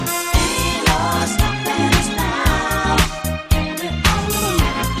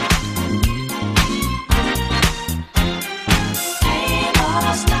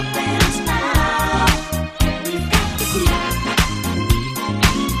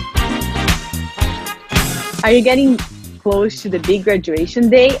Are you getting close to the big graduation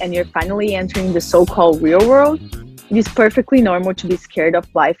day and you're finally entering the so-called real world? It is perfectly normal to be scared of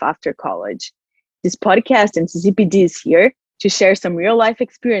life after college. This podcast and CCPD is here to share some real-life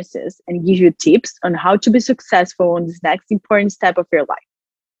experiences and give you tips on how to be successful on this next important step of your life.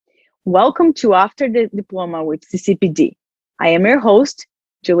 Welcome to After the Diploma with CCPD. I am your host,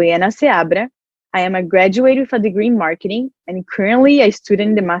 Juliana Seabra. I am a graduate with a degree in marketing and currently a student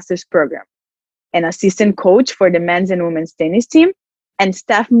in the master's program, an assistant coach for the men's and women's tennis team, and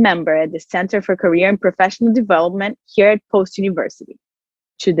staff member at the Center for Career and Professional Development here at Post University.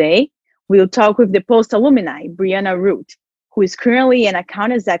 Today, we'll talk with the Post alumni, Brianna Root, who is currently an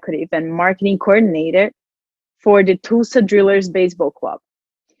account executive and marketing coordinator for the Tulsa Drillers Baseball Club.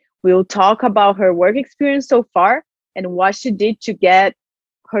 We'll talk about her work experience so far and what she did to get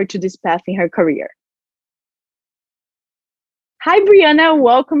her to this path in her career. Hi, Brianna.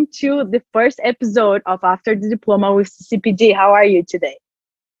 Welcome to the first episode of After the Diploma with CCPD. How are you today?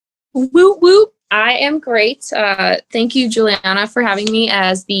 Whoop, whoop. I am great. Thank you, Juliana, for having me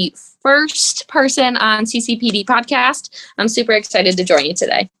as the first person on CCPD podcast. I'm super excited to join you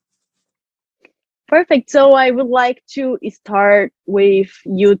today. Perfect. So I would like to start with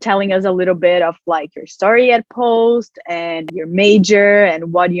you telling us a little bit of like your story at Post and your major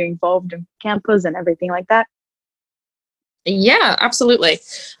and what you're involved in campus and everything like that. Yeah, absolutely.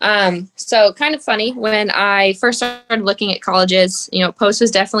 So kind of funny, when I first started looking at colleges, Post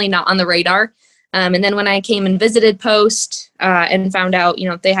was definitely not on the radar. And then when I came and visited Post and found out,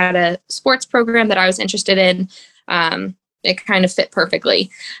 they had a sports program that I was interested in, it kind of fit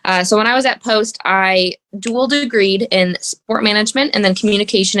perfectly. So when I was at Post, I dual degreed in sport management and then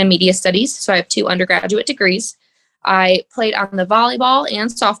communication and media studies. So I have 2 undergraduate degrees. I played on the volleyball and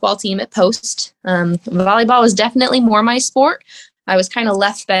softball team at Post. Volleyball was definitely more my sport. I was kind of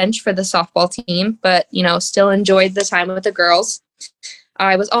left bench for the softball team, but, still enjoyed the time with the girls.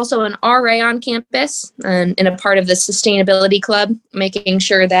 I was also an RA on campus and a part of the sustainability club, making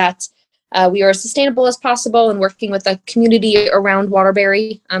sure that we are as sustainable as possible and working with the community around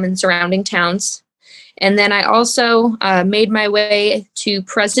Waterbury and surrounding towns. And then I also made my way to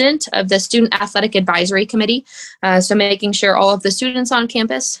president of the Student Athletic Advisory Committee. So making sure all of the students on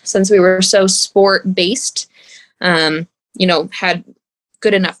campus, since we were so sport-based, had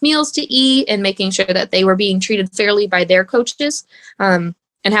good enough meals to eat and making sure that they were being treated fairly by their coaches and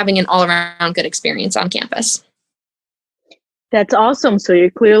having an all-around good experience on campus. That's awesome. So you're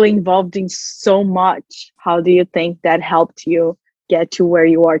clearly involved in so much. How do you think that helped you get to where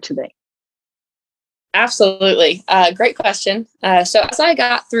you are today? Absolutely. Great question. So as I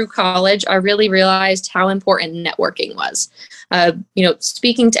got through college, I really realized how important networking was.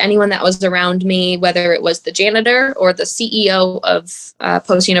 Speaking to anyone that was around me, whether it was the janitor or the CEO of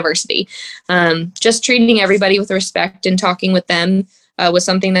Post University, just treating everybody with respect and talking with them was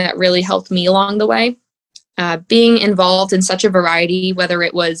something that really helped me along the way. Being involved in such a variety, whether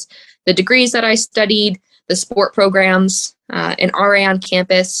it was the degrees that I studied, the sport programs, an RA on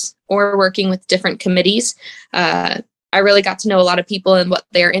campus, or working with different committees, I really got to know a lot of people and what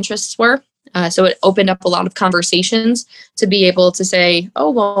their interests were. So it opened up a lot of conversations to be able to say,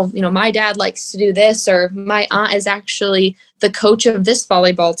 oh, well, my dad likes to do this, or my aunt is actually the coach of this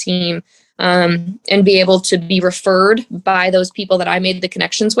volleyball team, and be able to be referred by those people that I made the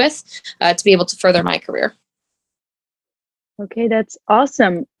connections with to be able to further my career. Okay, that's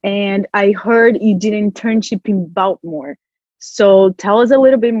awesome. And I heard you did an internship in Baltimore. So tell us a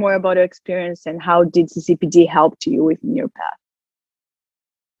little bit more about your experience and how did CCPD help you within your path?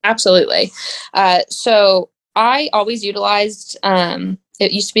 Absolutely. So I always utilized,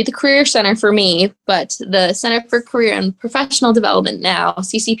 it used to be the Career Center for me, but the Center for Career and Professional Development now,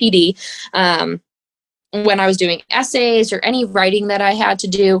 CCPD, when I was doing essays or any writing that I had to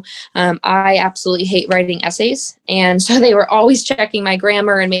do, I absolutely hate writing essays. And so they were always checking my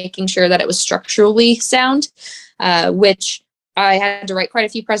grammar and making sure that it was structurally sound, which I had to write quite a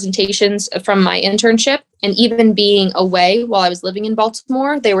few presentations from my internship. And even being away while I was living in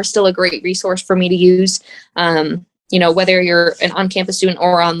Baltimore, they were still a great resource for me to use. Whether you're an on-campus student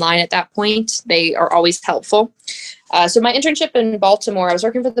or online at that point, they are always helpful. So my internship in Baltimore, I was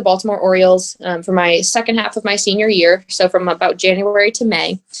working for the Baltimore Orioles for my second half of my senior year, so from about January to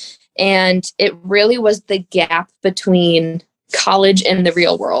May. And it really was the gap between college and the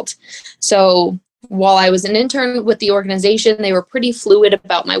real world. So while I was an intern with the organization, they were pretty fluid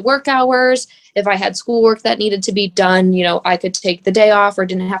about my work hours. If I had schoolwork that needed to be done, I could take the day off or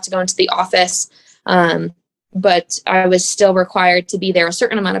didn't have to go into the office. But I was still required to be there a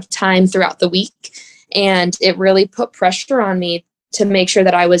certain amount of time throughout the week. And it really put pressure on me to make sure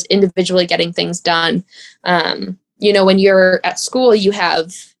that I was individually getting things done. When you're at school, you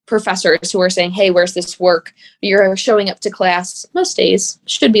have professors who are saying, hey, where's this work? You're showing up to class most days,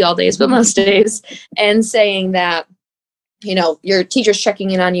 should be all days, but most days, and saying that, your teacher's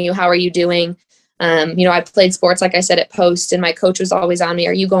checking in on you. How are you doing? I played sports, like I said, at Post, and my coach was always on me.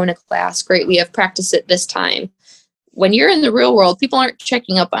 Are you going to class? Great. We have practice at this time. When you're in the real world, people aren't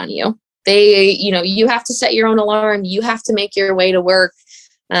checking up on you. You have to set your own alarm. You have to make your way to work.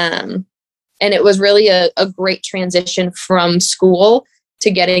 And it was really a great transition from school to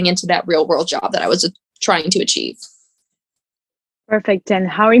getting into that real world job that I was trying to achieve. Perfect. And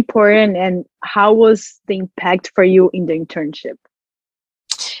how important and how was the impact for you in the internship?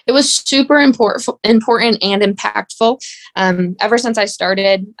 It was super important and impactful. Ever since I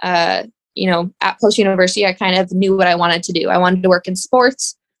started, at Post University, I kind of knew what I wanted to do. I wanted to work in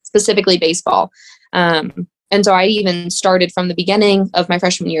sports, specifically baseball. And so I even started from the beginning of my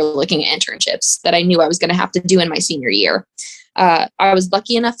freshman year looking at internships that I knew I was going to have to do in my senior year. I was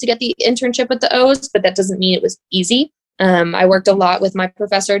lucky enough to get the internship with the O's, but that doesn't mean it was easy. I worked a lot with my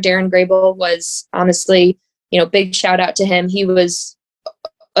professor. Darren Grable was honestly, big shout out to him. He was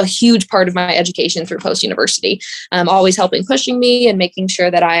a huge part of my education through Post University, always pushing me and making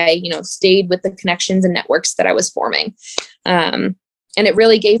sure that I, stayed with the connections and networks that I was forming. And it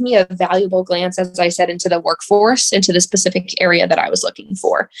really gave me a valuable glance, as I said, into the workforce, into the specific area that I was looking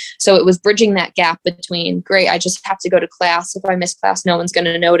for. So it was bridging that gap between, great, I just have to go to class. If I miss class, no one's going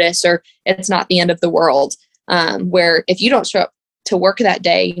to notice, or it's not the end of the world. Where if you don't show up to work that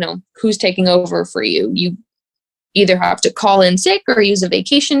day, who's taking over for you? You either have to call in sick or use a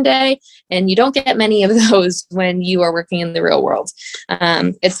vacation day, and you don't get many of those when you are working in the real world.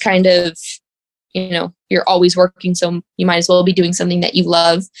 It's kind of, you're always working, so you might as well be doing something that you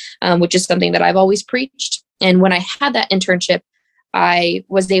love, which is something that I've always preached. And when I had that internship, I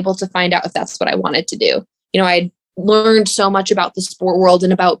was able to find out if that's what I wanted to do. I learned so much about the sport world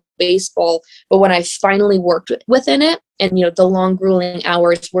and about baseball, but when I finally worked within it, and the long grueling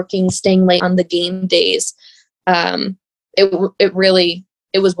hours working, staying late on the game days, it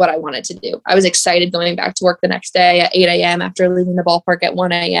was what I wanted to do. I was excited going back to work the next day at 8 a.m. after leaving the ballpark at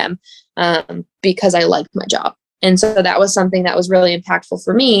 1 a.m. Because I liked my job. And so that was something that was really impactful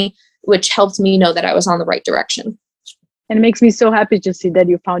for me, which helped me know that I was on the right direction. And it makes me so happy to see that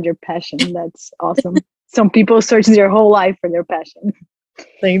you found your passion. That's awesome. Some people search their whole life for their passion.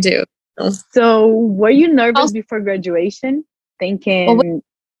 They do. So were you nervous before graduation, thinking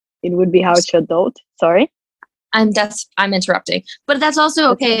it would be how to adult? Sorry. I'm interrupting, but that's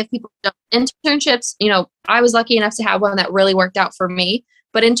also okay if people don't. Internships, I was lucky enough to have one that really worked out for me,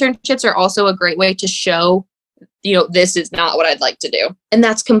 but internships are also a great way to show, this is not what I'd like to do. And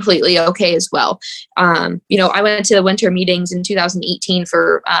that's completely okay as well. I went to the winter meetings in 2018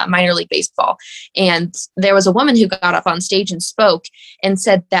 for minor league baseball. And there was a woman who got up on stage and spoke and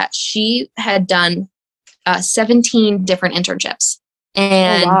said that she had done 17 different internships.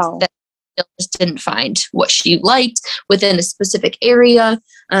 And that just didn't find what she liked within a specific area.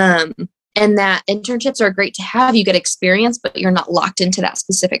 And that internships are great to have. You get experience, but you're not locked into that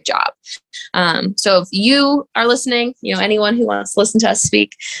specific job. So if you are listening, anyone who wants to listen to us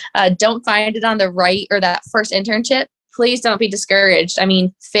speak, don't find it on the right or that first internship, please don't be discouraged. I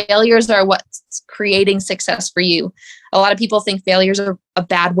mean, failures are what's creating success for you. A lot of people think failures are a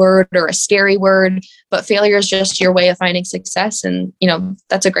bad word or a scary word, but failure is just your way of finding success. And,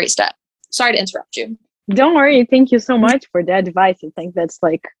 that's a great step. Sorry to interrupt you. Don't worry. Thank you so much for that advice. I think that's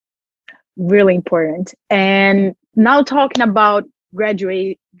really important. And now talking about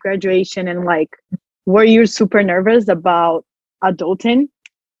graduation and were you super nervous about adulting?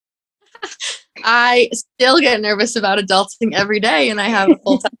 I still get nervous about adulting every day, and I have a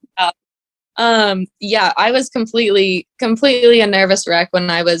full-time job. I was completely a nervous wreck when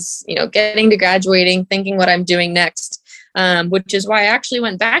I was, getting to graduating, thinking what I'm doing next. Which is why I actually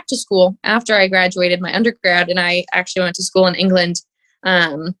went back to school after I graduated my undergrad, and I actually went to school in England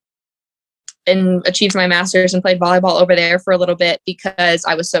and achieved my master's and played volleyball over there for a little bit because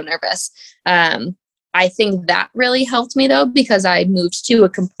I was so nervous. I think that really helped me though, because I moved to a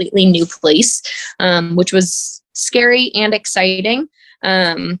completely new place, which was scary and exciting.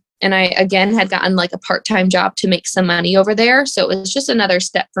 And I, again, had gotten a part-time job to make some money over there. So it was just another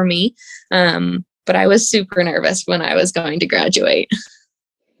step for me. But I was super nervous when I was going to graduate.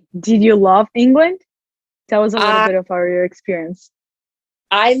 Did you love England? Tell us a little bit about your experience.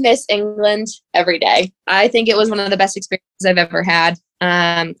 I miss England every day. I think it was one of the best experiences I've ever had.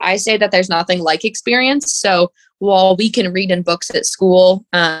 I say that there's nothing like experience. So while we can read in books at school,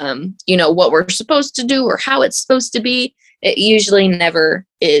 what we're supposed to do or how it's supposed to be, it usually never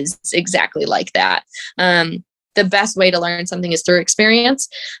is exactly like that. The best way to learn something is through experience.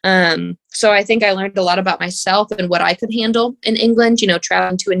 So I think I learned a lot about myself and what I could handle in England,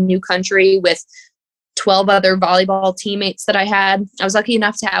 traveling to a new country with 12 other volleyball teammates that I had. I was lucky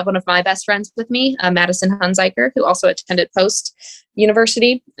enough to have one of my best friends with me, Madison Hunziker, who also attended Post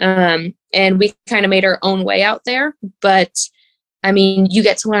University. And we kind of made our own way out there. But I mean, you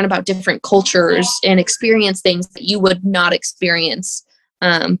get to learn about different cultures and experience things that you would not experience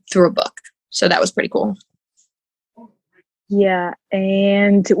through a book. So that was pretty cool. Yeah.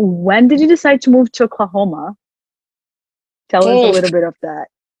 And when did you decide to move to Oklahoma? Tell us a little bit of that.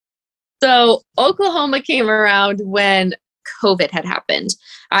 So Oklahoma came around when COVID had happened.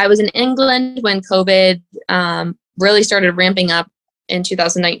 I was in England when COVID really started ramping up in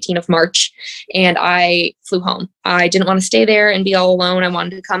 2019 of March, and I flew home. I didn't want to stay there and be all alone. I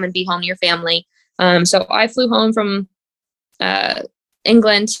wanted to come and be home near family. So I flew home from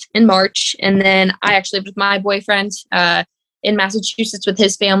England in March, and then I actually lived with my boyfriend in Massachusetts with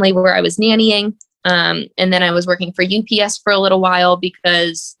his family where I was nannying. And then I was working for UPS for a little while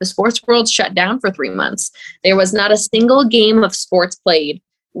because the sports world shut down for 3 months. There was not a single game of sports played,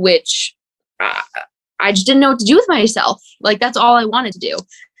 which I just didn't know what to do with myself. Like, that's all I wanted to do.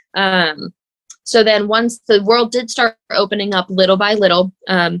 So then once the world did start opening up little by little,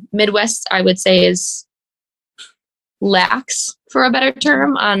 Midwest, I would say, is lax, for a better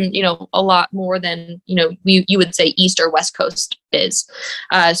term, on, a lot more than, you would say East or West Coast is.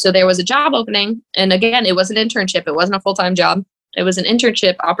 So there was a job opening. And again, it was an internship. It wasn't a full-time job. It was an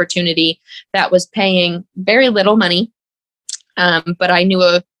internship opportunity that was paying very little money. But I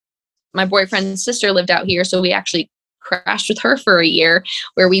knew my boyfriend's sister lived out here. So we actually crashed with her for a year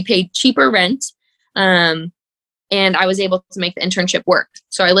where we paid cheaper rent. And I was able to make the internship work.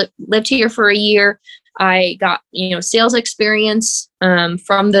 So I lived here for a year. I got, sales experience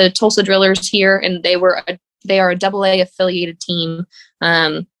from the Tulsa Drillers here, and they are a AA affiliated team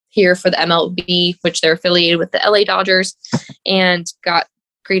here for the MLB, which they're affiliated with the LA Dodgers, and got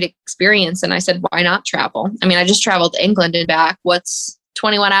great experience. And I said, why not travel? I mean, I just traveled to England and back. What's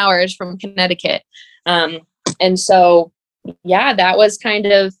 21 hours from Connecticut? And so, yeah, that was kind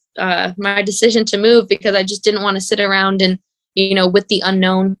of my decision to move, because I just didn't want to sit around and with the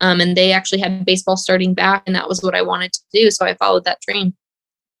unknown. And they actually had baseball starting back, and that was what I wanted to do. So I followed that dream.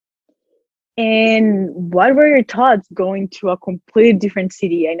 And what were your thoughts going to a completely different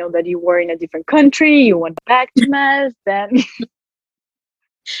city? I know that you were in a different country. You went back to Mass, then.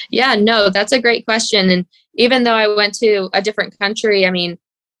 Yeah, no, that's a great question. And even though I went to a different country, I mean,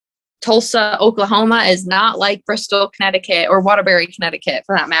 Tulsa, Oklahoma is not like Bristol, Connecticut, or Waterbury, Connecticut,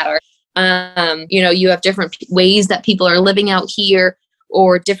 for that matter. You have different ways that people are living out here,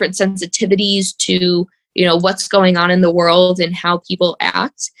 or different sensitivities to, what's going on in the world and how people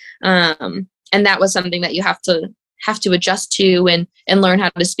act. And that was something that you have to adjust to and learn how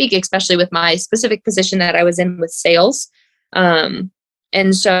to speak, especially with my specific position that I was in with sales.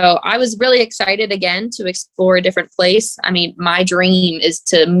 And so I was really excited again to explore a different place. I mean, my dream is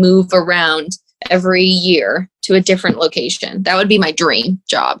to move around every year to a different location. That would be my dream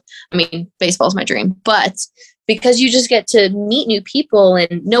job. I mean, baseball is my dream, but because you just get to meet new people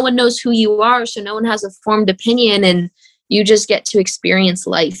and no one knows who you are, so no one has a formed opinion, and you just get to experience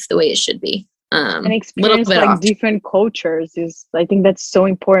life the way it should be. And experience different cultures I think that's so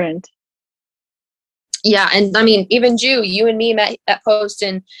important. Yeah. And I mean, even you and me met at Post,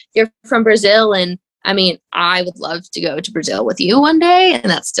 and you're from Brazil. And I mean, I would love to go to Brazil with you one day, and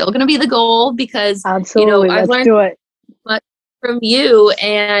that's still going to be the goal, because, absolutely, I've learned much from you,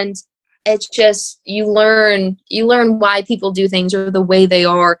 and it's just, you learn why people do things or the way they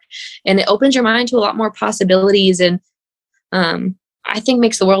are, and it opens your mind to a lot more possibilities. And I think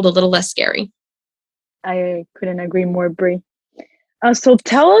makes the world a little less scary. I couldn't agree more, Bri. So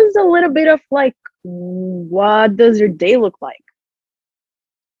tell us a little bit of what does your day look like?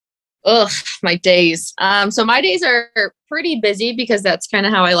 Ugh, my days. So my days are pretty busy, because that's kind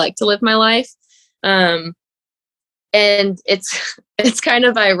of how I like to live my life. And it's kind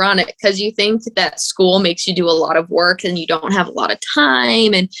of ironic, because you think that school makes you do a lot of work and you don't have a lot of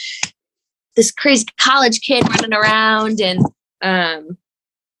time, and this crazy college kid running around. And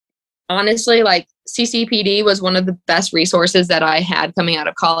honestly, CCPD was one of the best resources that I had coming out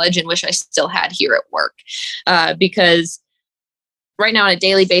of college, and wish I still had here at work. Because right now on a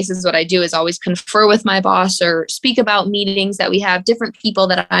daily basis, what I do is always confer with my boss or speak about meetings that we have, different people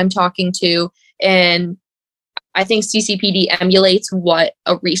that I'm talking to. And I think CCPD emulates what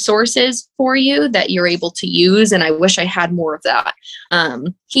a resource is for you that you're able to use. And I wish I had more of that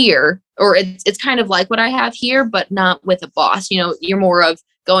here, or it's kind of like what I have here, but not with a boss. You're more of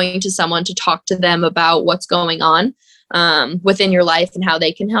going to someone to talk to them about what's going on within your life and how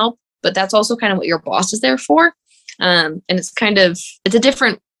they can help. But that's also kind of what your boss is there for. And it's a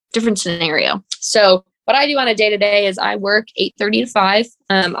different scenario. So what I do on a day-to-day is I work 8:30 to 5.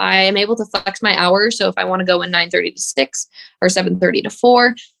 I am able to flex my hours. So if I want to go in 9:30 to 6 or 7:30 to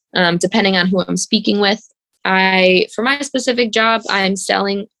 4, depending on who I'm speaking with. For my specific job, I'm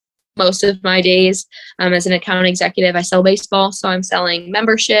selling most of my days. As an account executive, I sell baseball. So I'm selling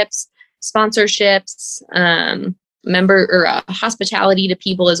memberships, sponsorships, hospitality to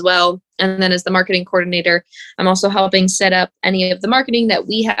people as well. And then as the marketing coordinator, I'm also helping set up any of the marketing that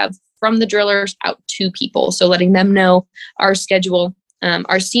we have from the drillers out to people. So letting them know our schedule.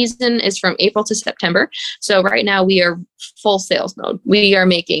 Our season is from April to September. So right now we are full sales mode. We are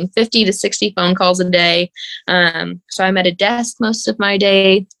making 50 to 60 phone calls a day. So I'm at a desk most of my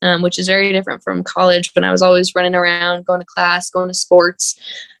day, which is very different from college when I was always running around, going to class, going to sports.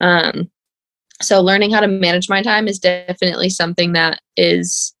 So learning how to manage my time is definitely something that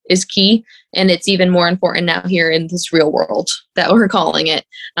is key. And it's even more important now here in this real world that we're calling it,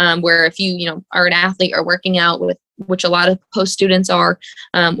 where if you are an athlete or working out, with which a lot of post students are,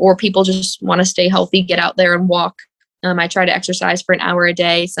 or people just want to stay healthy, get out there and walk. I try to exercise for an hour a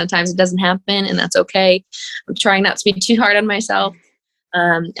day. Sometimes it doesn't happen, and that's okay. I'm trying not to be too hard on myself.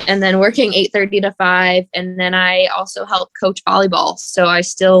 And then working 8:30 to 5. And then I also help coach volleyball. So I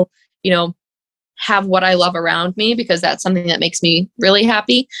still, have what I love around me, because that's something that makes me really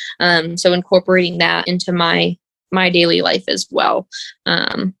happy. So incorporating that into my daily life as well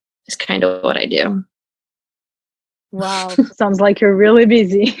is kind of what I do. Wow. Sounds like you're really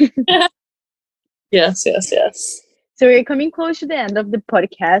busy. Yes. So we're coming close to the end of the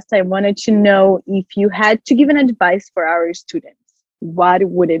podcast. I wanted to know, if you had to give an advice for our students, what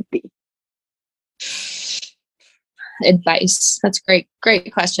would it be? Advice. That's great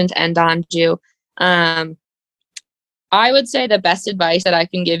question to end on, Ju. I would say the best advice that I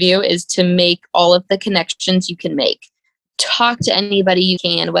can give you is to make all of the connections you can make. Talk to anybody you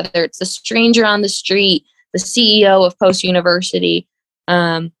can, whether it's a stranger on the street, the CEO of Post University,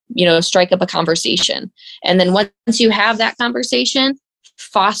 strike up a conversation. And then once you have that conversation,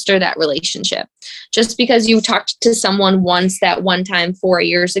 foster that relationship. Just because you talked to someone once that one time 4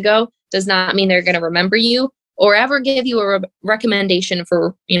 years ago does not mean they're going to remember you or ever give you a recommendation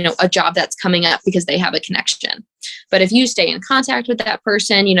for, a job that's coming up because they have a connection. But if you stay in contact with that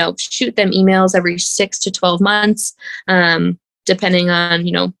person, shoot them emails every 6 to 12 months, depending on,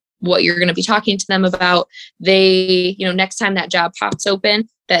 what you're going to be talking to them about. They, next time that job pops open,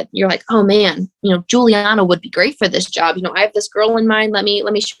 that you're like, oh man, Juliana would be great for this job. I have this girl in mind. Let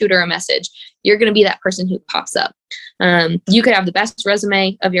me shoot her a message. You're going to be that person who pops up. You could have the best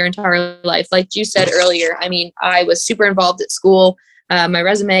resume of your entire life. Like you said earlier, I was super involved at school. My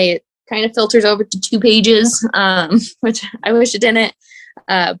resume, it kind of filters over to 2 pages, which I wish it didn't.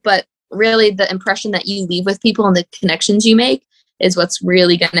 But really the impression that you leave with people and the connections you make is what's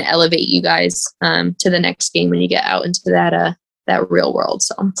really going to elevate you guys to the next game when you get out into that real world.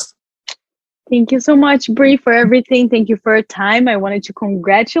 So thank you so much, Bri, for everything. Thank you for your time. I wanted to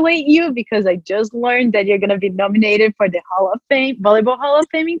congratulate you because I just learned that you're going to be nominated for the Hall of Fame, Volleyball Hall of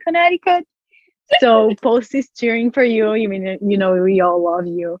Fame in Connecticut. So Post is cheering for you. We all love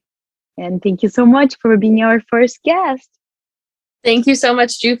you. And thank you so much for being our first guest. Thank you so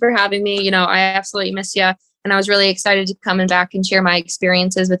much, Ju, for having me. I absolutely miss you. And I was really excited to come back and share my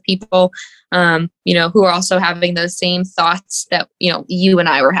experiences with people, who are also having those same thoughts that, you and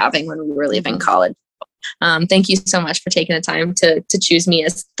I were having when we were leaving college. Thank you so much for taking the time to choose me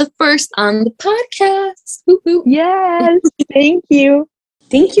as the first on the podcast. Woo-hoo. Yes, thank you.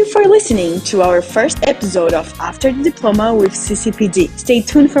 Thank you for listening to our first episode of After the Diploma with CCPD. Stay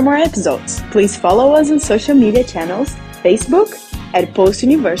tuned for more episodes. Please follow us on social media channels, Facebook at Post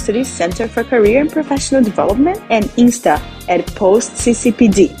University Center for Career and Professional Development, and Insta at Post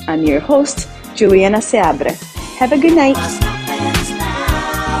CCPD. I'm your host, Juliana Seabra. Have a good night.